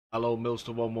Hello,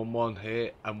 Milster111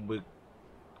 here, and we're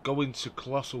going to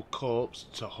Colossal Corpse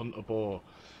to hunt a boar.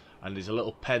 And there's a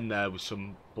little pen there with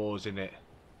some boars in it.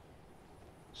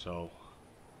 So,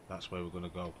 that's where we're going to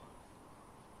go.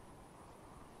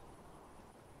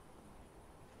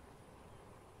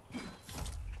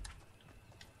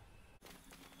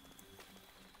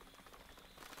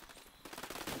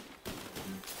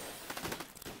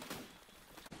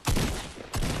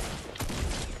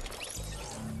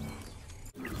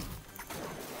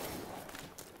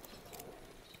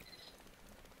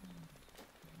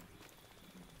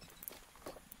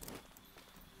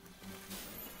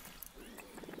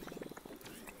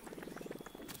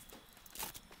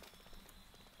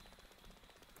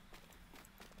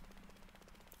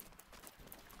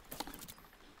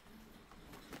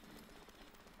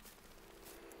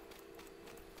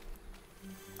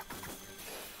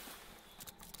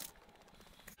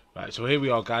 Right, so here we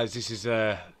are, guys. This is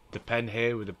the pen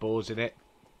here with the boars in it.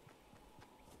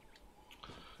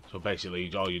 So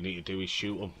basically, all you need to do is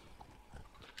shoot them.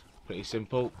 Pretty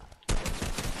simple.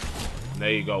 And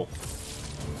there you go.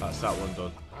 That's that one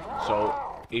done. So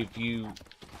if you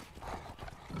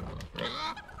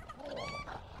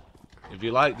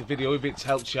like the video, if it's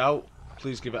helped you out,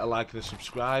 please give it a like and a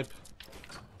subscribe.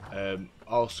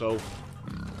 Also,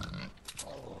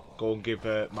 go and give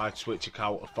my Twitch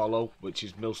account a follow, which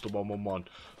is Milster111.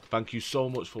 Thank you so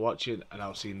much for watching, and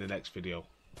I'll see you in the next video.